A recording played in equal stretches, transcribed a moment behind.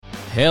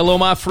Hello,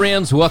 my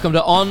friends. Welcome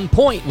to On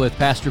Point with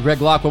Pastor Greg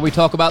Locke, where we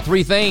talk about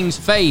three things: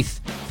 faith,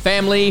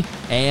 family,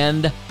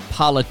 and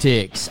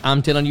politics.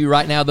 I'm telling you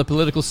right now, the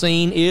political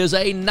scene is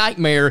a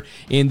nightmare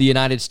in the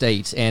United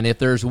States. And if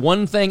there's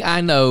one thing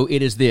I know,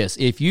 it is this: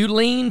 if you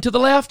lean to the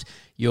left,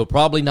 you'll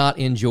probably not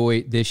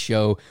enjoy this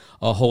show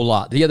a whole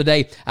lot. The other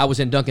day, I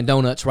was in Dunkin'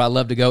 Donuts, where I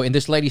love to go, and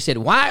this lady said,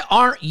 "Why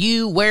aren't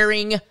you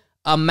wearing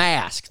a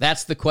mask?"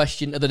 That's the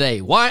question of the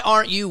day. Why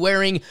aren't you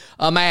wearing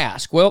a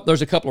mask? Well,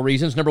 there's a couple of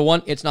reasons. Number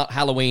one, it's not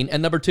Halloween.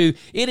 And number two,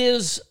 it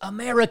is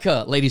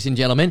America, ladies and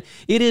gentlemen.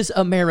 It is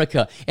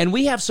America. And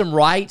we have some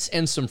rights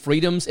and some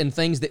freedoms and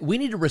things that we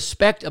need to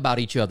respect about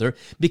each other,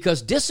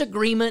 because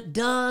disagreement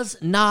does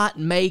not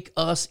make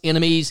us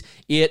enemies.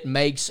 It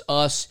makes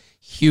us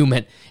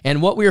human.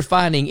 And what we're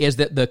finding is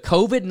that the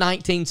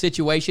COVID-19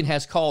 situation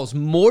has caused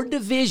more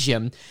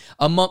division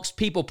amongst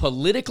people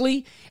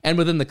politically and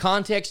within the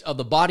context of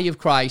the body of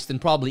Christ than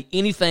probably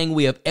anything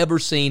we have ever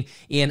seen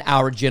in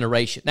our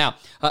generation. Now,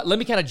 let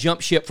me kind of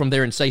jump ship from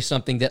there and say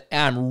something that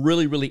I'm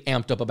really, really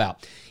amped up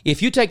about.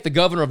 If you take the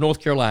governor of North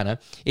Carolina,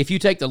 if you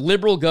take the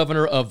liberal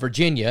governor of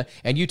Virginia,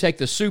 and you take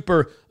the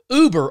super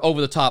uber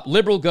over-the-top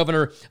liberal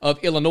governor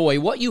of Illinois,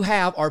 what you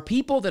have are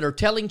people that are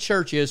telling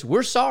churches,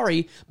 "We're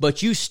sorry,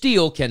 but you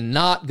still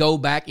cannot go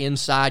back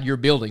inside your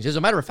buildings." As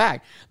a matter of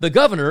fact, the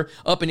governor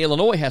up in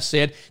Illinois has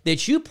said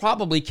that you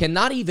probably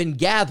cannot even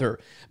gather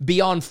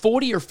beyond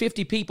 40 or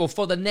 50 people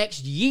for the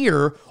next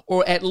year,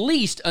 or at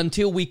least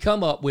until we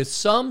come up with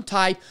some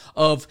type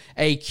of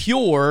a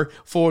cure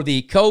for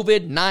the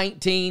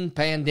COVID-19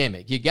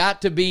 pandemic. You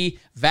got to be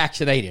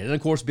vaccinated. And of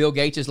course, Bill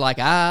Gates is like,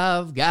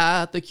 "I've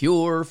got the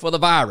cure for the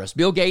virus."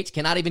 Bill Gates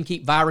cannot even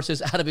keep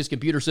viruses out of his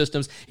computer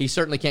systems. He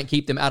certainly can't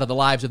keep them out of the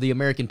lives of the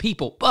American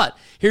people. But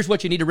here's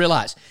what you need to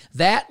realize.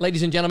 That,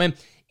 ladies and gentlemen,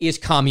 is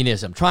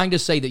communism, trying to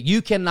say that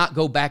you cannot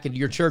go back into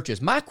your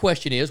churches. My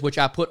question is, which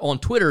I put on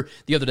Twitter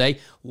the other day,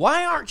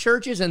 why aren't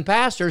churches and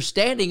pastors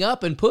standing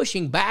up and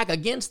pushing back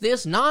against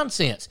this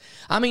nonsense?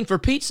 I mean, for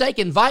Pete's sake,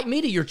 invite me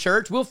to your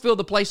church. We'll fill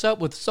the place up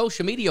with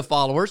social media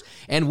followers,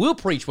 and we'll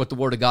preach what the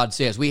Word of God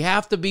says. We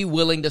have to be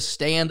willing to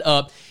stand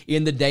up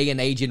in the day and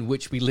age in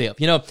which we live.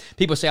 You know,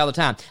 people say all the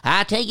time,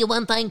 "I tell you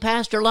one thing,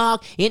 Pastor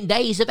Locke, in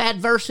days of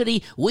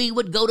adversity, we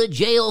would go to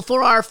jail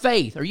for our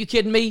faith." Are you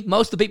kidding me?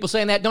 Most of the people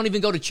saying that don't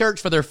even go to church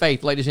for their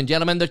faith, ladies and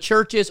gentlemen. The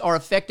churches are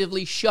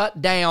effectively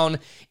shut down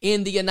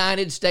in the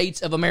United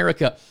States of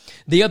America.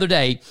 The other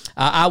day,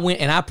 I went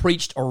and I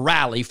preached a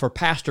rally for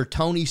Pastor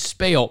Tony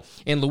Spell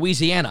in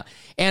Louisiana.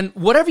 And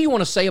whatever you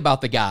want to say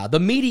about the guy, the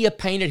media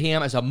painted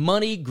him as a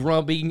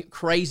money-grubbing,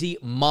 crazy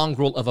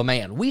mongrel of a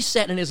man. We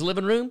sat in his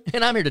living room,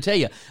 and I'm here to tell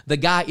you, the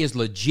guy is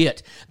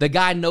legit. The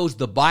guy knows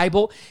the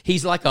Bible.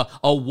 He's like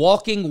a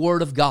walking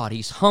Word of God.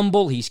 He's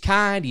humble, he's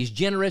kind, he's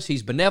generous,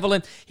 he's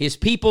benevolent. His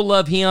people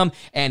love him,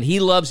 and he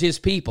loves his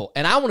people.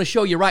 And I want to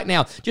show you right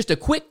now just a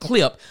quick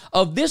clip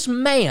of this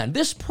man,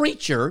 this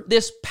preacher,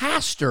 this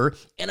pastor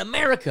in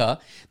America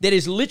that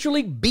is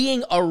literally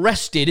being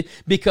arrested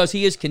because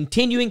he is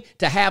continuing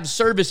to have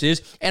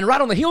services. And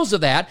right on the heels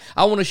of that,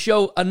 I want to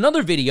show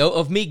another video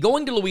of me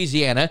going to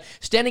Louisiana,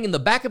 standing in the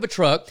back of a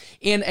truck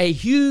in a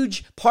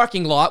huge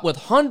parking lot with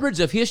hundreds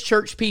of his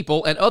church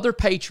people and other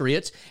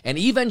patriots and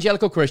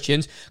evangelical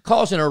Christians,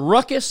 causing a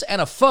ruckus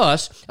and a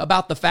fuss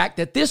about the fact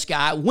that this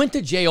guy went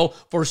to jail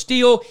for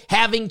still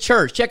having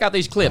church. Check out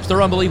these clips.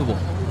 They're unbelievable.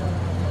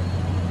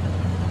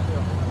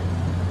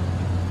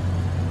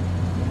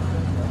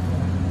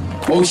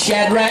 Oh,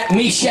 Shadrach,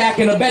 Meshach,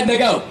 and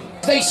Abednego,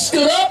 they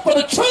stood up for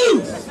the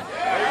truth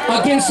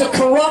against a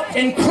corrupt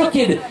and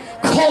crooked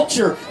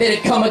culture that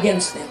had come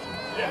against them.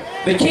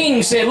 The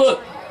king said,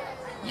 "Look,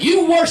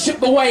 you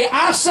worship the way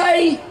I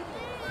say,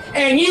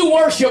 and you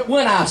worship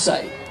when I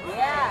say."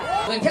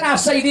 And can I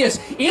say this?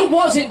 It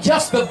wasn't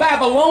just the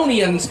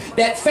Babylonians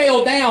that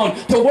fell down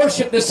to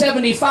worship the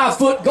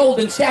 75-foot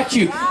golden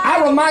statue.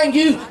 I remind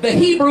you, the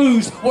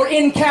Hebrews were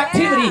in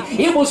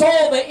captivity. It was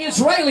all the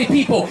Israeli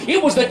people.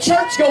 It was the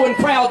church-going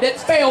crowd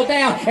that fell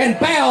down and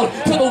bowed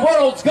to the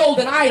world's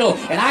golden idol.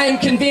 And I am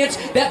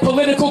convinced that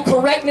political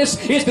correctness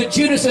is the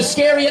Judas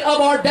Iscariot of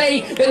our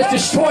day that has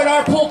destroyed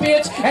our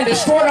pulpits and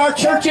destroyed our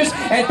churches.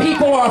 And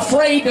people are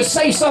afraid to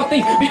say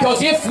something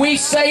because if we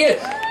say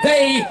it,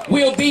 they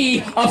will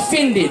be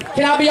offended.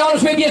 Can I be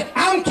honest with you?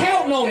 I'm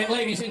counting on it,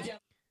 ladies and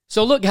gentlemen.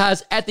 So look,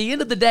 guys, at the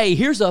end of the day,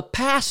 here's a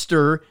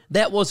pastor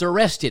that was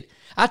arrested.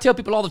 I tell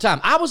people all the time,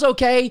 I was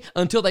okay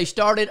until they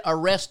started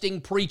arresting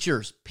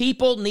preachers.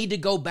 People need to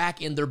go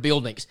back in their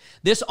buildings.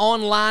 This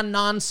online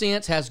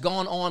nonsense has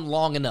gone on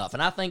long enough,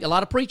 and I think a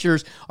lot of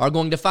preachers are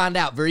going to find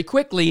out very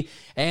quickly,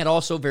 and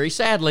also very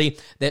sadly,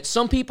 that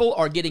some people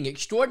are getting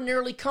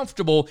extraordinarily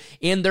comfortable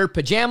in their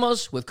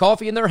pajamas with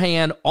coffee in their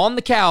hand on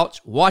the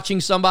couch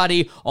watching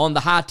somebody on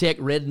the high-tech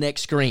redneck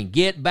screen.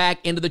 Get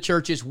back into the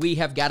churches. We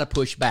have got to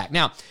push back.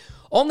 Now,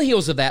 on the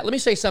heels of that, let me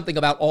say something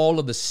about all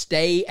of the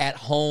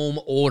stay-at-home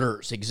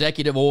orders,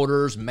 executive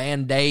orders,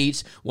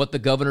 mandates, what the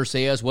governor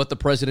says, what the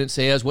president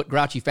says, what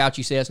Grouchy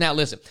Fauci says. Now,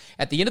 listen,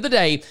 at the end of the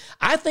day,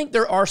 I think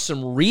there are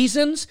some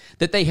reasons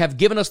that they have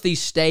given us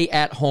these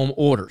stay-at-home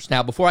orders.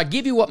 Now, before I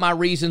give you what my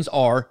reasons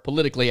are,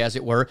 politically as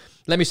it were,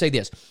 let me say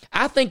this.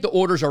 I think the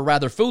orders are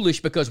rather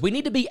foolish because we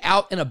need to be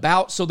out and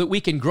about so that we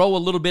can grow a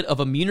little bit of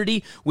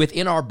immunity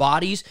within our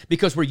bodies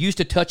because we're used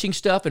to touching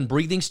stuff and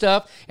breathing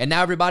stuff, and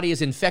now everybody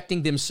is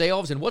infecting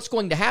themselves. And what's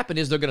going to happen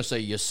is they're going to say,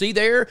 you see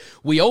there,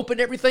 we opened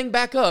everything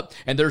back up,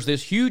 and there's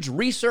this huge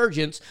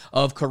resurgence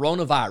of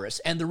coronavirus.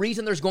 And the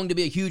reason there's going to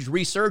be a huge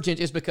resurgence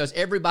is because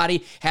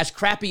everybody has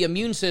crappy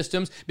immune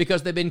systems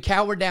because they've been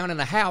cowered down in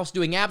a house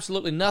doing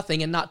absolutely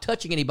nothing and not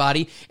touching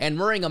anybody and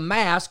wearing a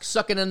mask,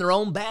 sucking in their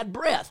own bad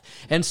breath.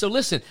 And so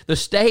listen, the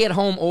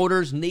stay-at-home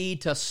orders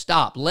need to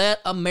stop.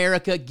 Let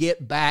America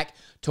get back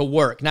to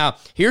work. Now,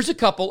 here's a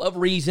couple of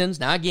reasons.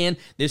 Now, again,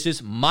 this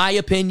is my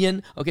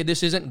opinion. Okay,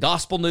 this isn't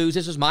gospel news.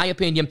 This is my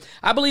opinion.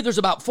 I believe there's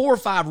about 4 or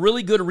 5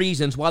 really good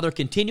reasons why they're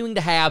continuing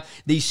to have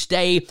these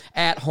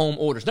stay-at-home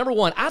orders. Number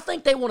one, I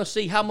think they want to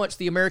see how much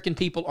the American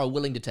people are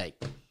willing to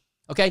take.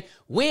 Okay,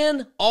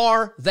 when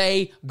are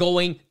they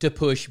going to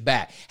push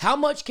back? How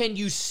much can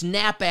you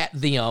snap at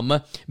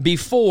them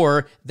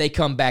before they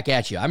come back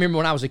at you? I remember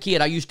when I was a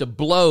kid, I used to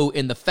blow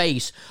in the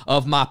face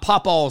of my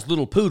pawpaw's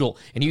little poodle,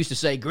 and he used to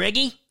say,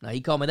 Greggy, now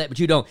he called me that, but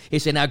you don't. He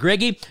said, now,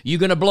 Greggy, you're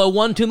going to blow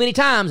one too many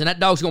times, and that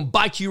dog's going to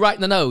bite you right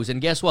in the nose.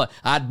 And guess what?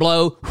 I'd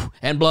blow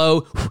and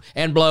blow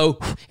and blow,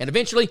 and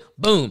eventually,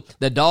 boom,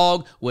 the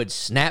dog would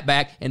snap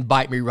back and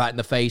bite me right in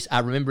the face. I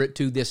remember it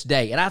to this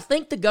day. And I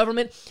think the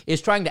government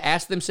is trying to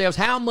ask themselves,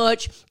 how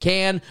much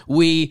can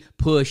we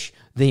push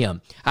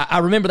them? I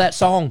remember that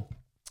song.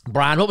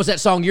 Brian, what was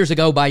that song years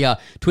ago by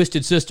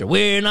Twisted Sister?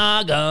 We're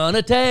not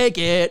gonna take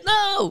it.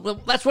 No,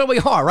 well, that's where we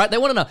are, right? They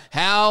want to know,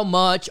 how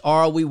much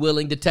are we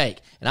willing to take?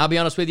 And I'll be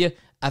honest with you,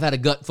 I've had a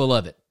gut full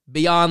of it.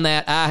 Beyond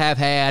that, I have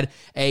had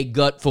a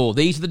gut full.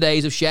 These are the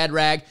days of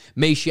Shadrach,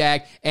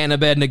 Meshach, and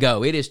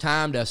Abednego. It is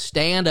time to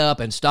stand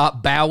up and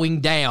stop bowing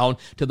down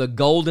to the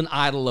golden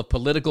idol of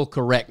political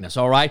correctness,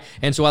 all right?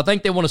 And so I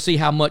think they want to see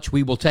how much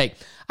we will take.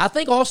 I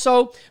think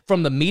also,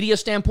 from the media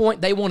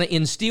standpoint, they want to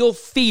instill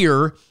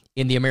fear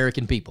in the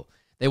American people.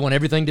 They want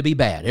everything to be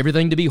bad,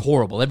 everything to be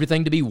horrible,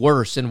 everything to be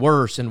worse and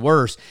worse and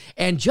worse.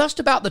 And just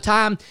about the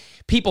time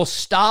people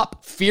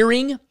stop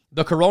fearing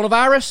the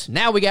coronavirus,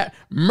 now we got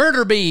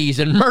murder bees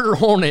and murder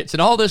hornets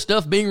and all this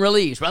stuff being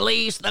released.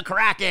 Release the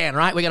Kraken,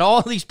 right? We got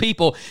all these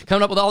people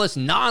coming up with all this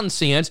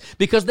nonsense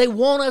because they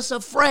want us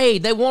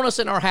afraid. They want us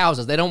in our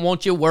houses. They don't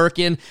want you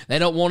working. They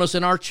don't want us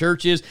in our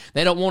churches.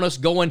 They don't want us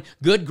going,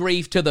 good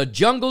grief, to the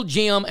jungle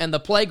gym and the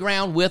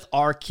playground with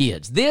our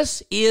kids.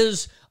 This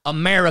is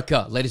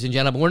America, ladies and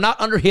gentlemen. We're not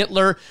under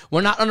Hitler.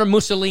 We're not under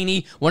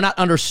Mussolini. We're not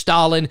under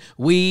Stalin.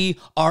 We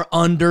are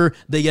under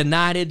the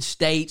United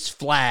States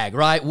flag,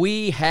 right?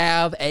 We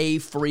have a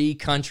free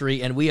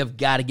country, and we have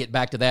got to get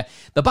back to that.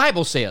 The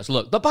Bible says,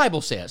 look, the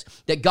Bible says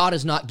that God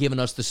has not given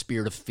us the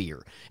spirit of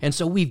fear. And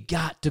so we've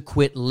got to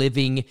quit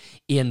living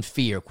in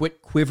fear,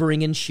 quit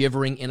quivering and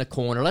shivering in a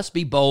corner. Let's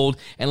be bold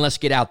and let's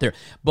get out there.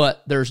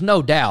 But there's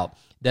no doubt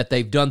that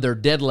they've done their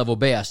dead level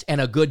best and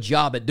a good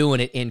job at doing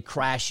it in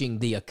crashing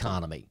the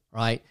economy,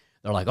 right?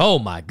 They're like, oh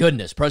my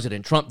goodness,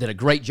 President Trump did a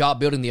great job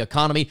building the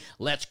economy.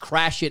 Let's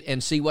crash it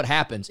and see what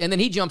happens. And then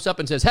he jumps up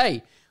and says,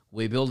 hey,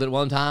 we built it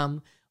one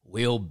time,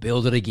 we'll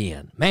build it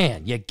again.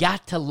 Man, you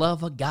got to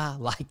love a guy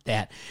like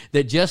that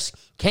just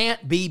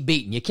can't be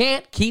beaten. You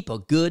can't keep a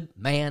good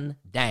man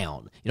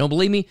down. You don't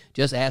believe me?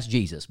 Just ask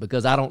Jesus,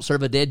 because I don't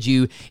serve a dead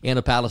Jew in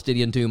a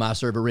Palestinian tomb. I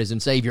serve a risen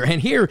Savior.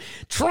 And here,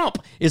 Trump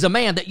is a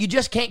man that you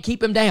just can't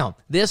keep him down.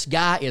 This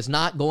guy is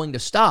not going to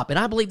stop. And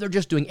I believe they're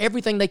just doing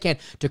everything they can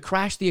to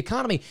crash the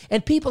economy.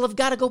 And people have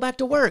got to go back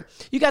to work.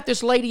 You got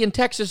this lady in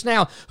Texas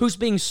now who's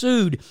being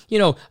sued,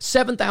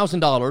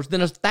 $7,000, then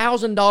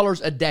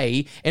 $1,000 a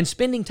day, and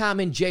spending time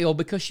in jail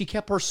because she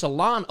kept her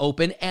salon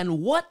open.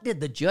 And what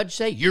did the judge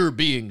say? You're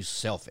being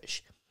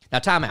selfish. Now,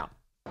 time out.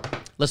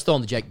 Let's throw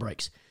in the Jake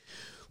brakes.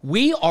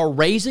 We are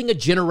raising a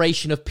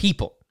generation of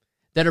people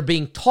that are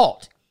being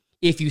taught,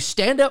 if you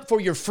stand up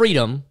for your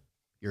freedom,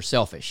 you're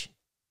selfish.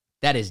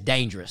 That is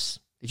dangerous.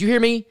 Did you hear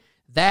me?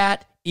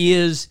 That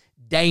is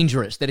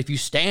dangerous. That if you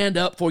stand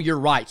up for your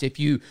rights, if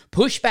you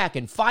push back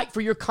and fight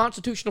for your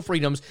constitutional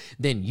freedoms,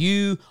 then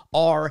you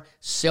are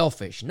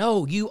selfish.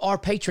 No, you are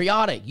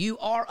patriotic. You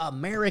are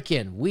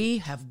American. We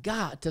have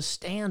got to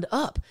stand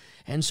up.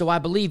 And so I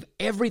believe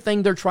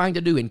everything they're trying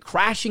to do in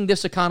crashing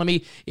this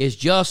economy is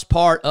just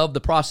part of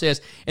the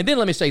process. And then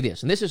let me say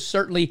this, and this is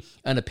certainly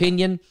an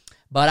opinion,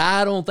 but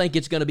I don't think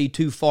it's going to be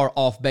too far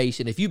off base.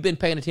 And if you've been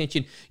paying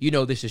attention, you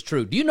know this is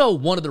true. Do you know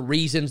one of the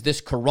reasons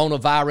this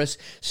coronavirus,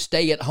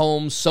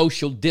 stay-at-home,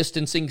 social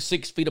distancing,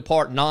 6 feet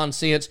apart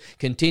nonsense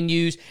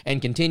continues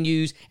and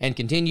continues and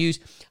continues?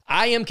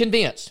 I am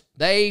convinced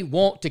they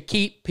want to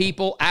keep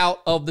people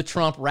out of the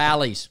Trump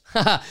rallies.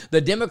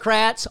 The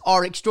Democrats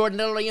are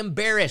extraordinarily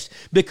embarrassed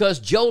because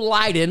Joe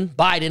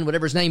Biden,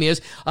 whatever his name is,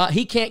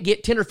 he can't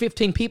get 10 or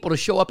 15 people to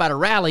show up at a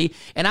rally.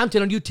 And I'm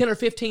telling you, 10 or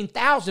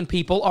 15,000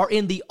 people are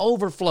in the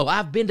overflow.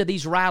 I've been to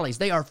these rallies.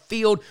 They are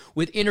filled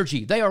with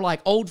energy. They are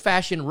like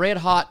old-fashioned,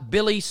 red-hot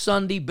Billy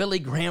Sunday, Billy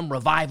Graham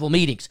revival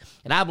meetings.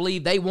 And I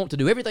believe they want to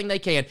do everything they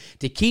can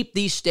to keep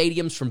these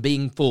stadiums from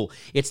being full.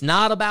 It's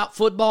not about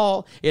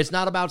football. It's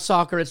not about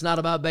soccer. It's not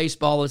about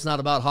baseball. It's not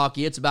about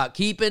hockey. It's about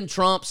keeping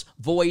Trump's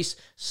voice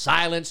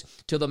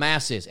silenced to the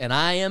masses. And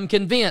I am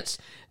convinced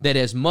that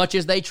as much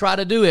as they try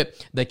to do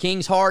it, the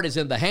king's heart is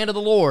in the hand of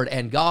the Lord,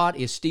 and God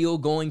is still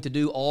going to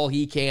do all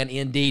he can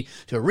indeed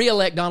to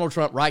reelect Donald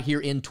Trump right here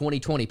in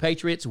 2020.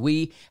 Patriots,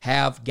 we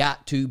have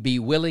got to be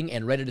willing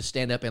and ready to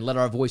stand up and let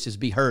our voices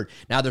be heard.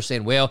 Now they're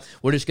saying, well,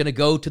 we're just going to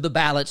go to the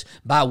ballots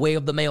by way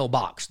of the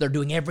mailbox. They're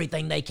doing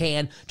everything they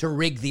can to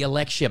rig the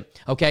election.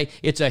 Okay,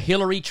 it's a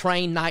Hillary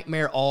train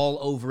nightmare all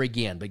over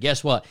again. But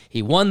guess what?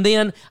 He won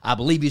then. I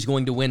believe he's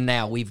going to win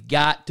now. We've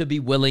got to be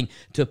willing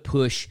to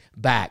push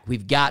back.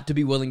 We've got to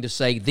be willing to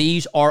say,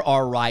 these are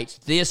our rights.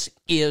 This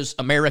is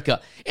America.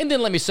 And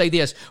then let me say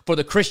this for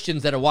the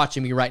Christians that are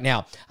watching me right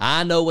now.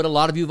 I know what a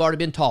lot of you have already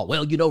been taught.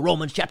 Well, you know,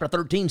 Romans chapter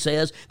 13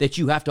 says that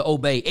you have to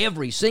obey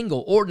every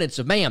single ordinance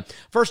of man.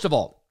 First of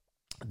all,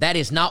 that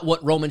is not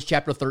what Romans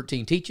chapter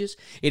 13 teaches.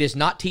 It is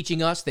not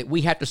teaching us that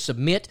we have to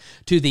submit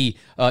to the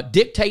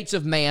dictates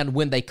of man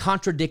when they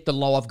contradict the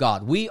law of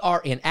God. We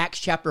are in Acts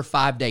chapter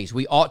 5 days.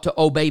 We ought to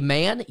obey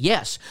man,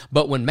 yes,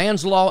 but when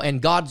man's law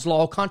and God's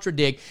law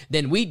contradict,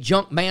 then we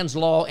junk man's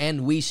law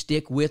and we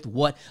stick with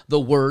what the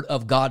Word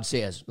of God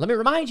says. Let me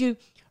remind you,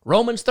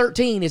 Romans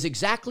 13 is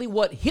exactly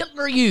what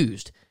Hitler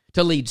used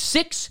to lead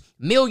 6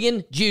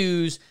 million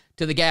Jews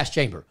to the gas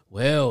chamber.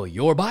 Well,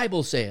 your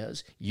Bible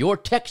says, your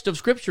text of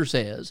Scripture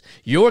says,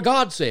 your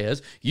God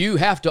says, you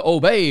have to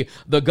obey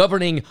the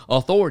governing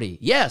authority.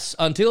 Yes,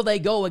 until they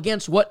go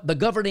against what the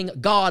governing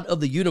God of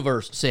the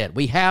universe said.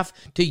 We have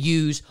to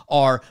use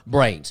our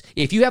brains.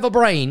 If you have a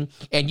brain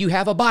and you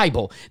have a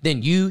Bible,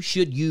 then you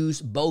should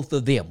use both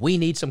of them. We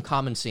need some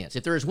common sense.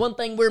 If there is one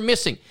thing we're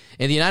missing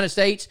in the United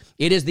States,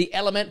 it is the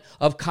element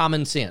of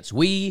common sense.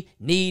 We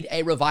need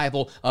a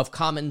revival of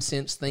common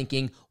sense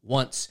thinking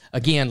once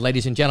again,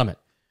 ladies and gentlemen.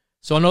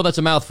 So I know that's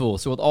a mouthful.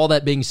 So with all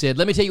that being said,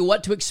 let me tell you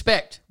what to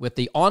expect with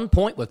the On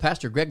Point with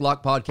Pastor Greg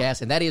Locke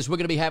podcast, and that is we're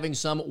going to be having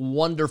some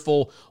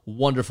wonderful,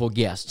 wonderful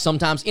guests.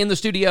 Sometimes in the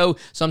studio,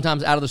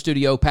 sometimes out of the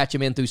studio, patch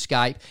them in through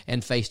Skype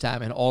and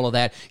FaceTime and all of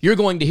that. You're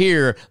going to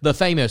hear the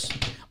famous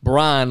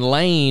Brian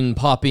Lane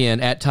pop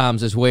in at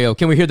times as well.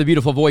 Can we hear the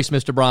beautiful voice,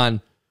 Mr.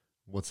 Brian?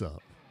 What's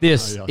up?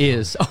 This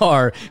is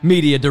our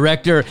media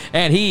director,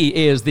 and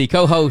he is the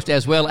co-host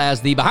as well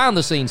as the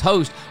behind-the-scenes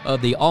host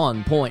of the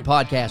On Point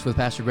podcast with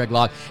Pastor Greg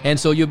Locke. And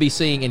so you'll be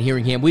seeing and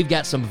hearing him. We've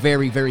got some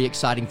very, very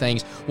exciting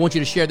things. I want you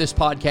to share this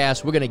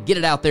podcast. We're going to get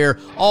it out there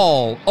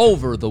all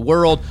over the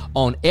world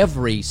on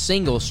every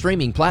single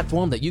streaming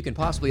platform that you can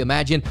possibly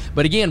imagine.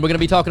 But again, we're going to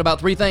be talking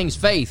about three things: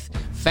 faith,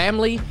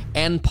 family,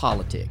 and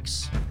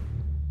politics.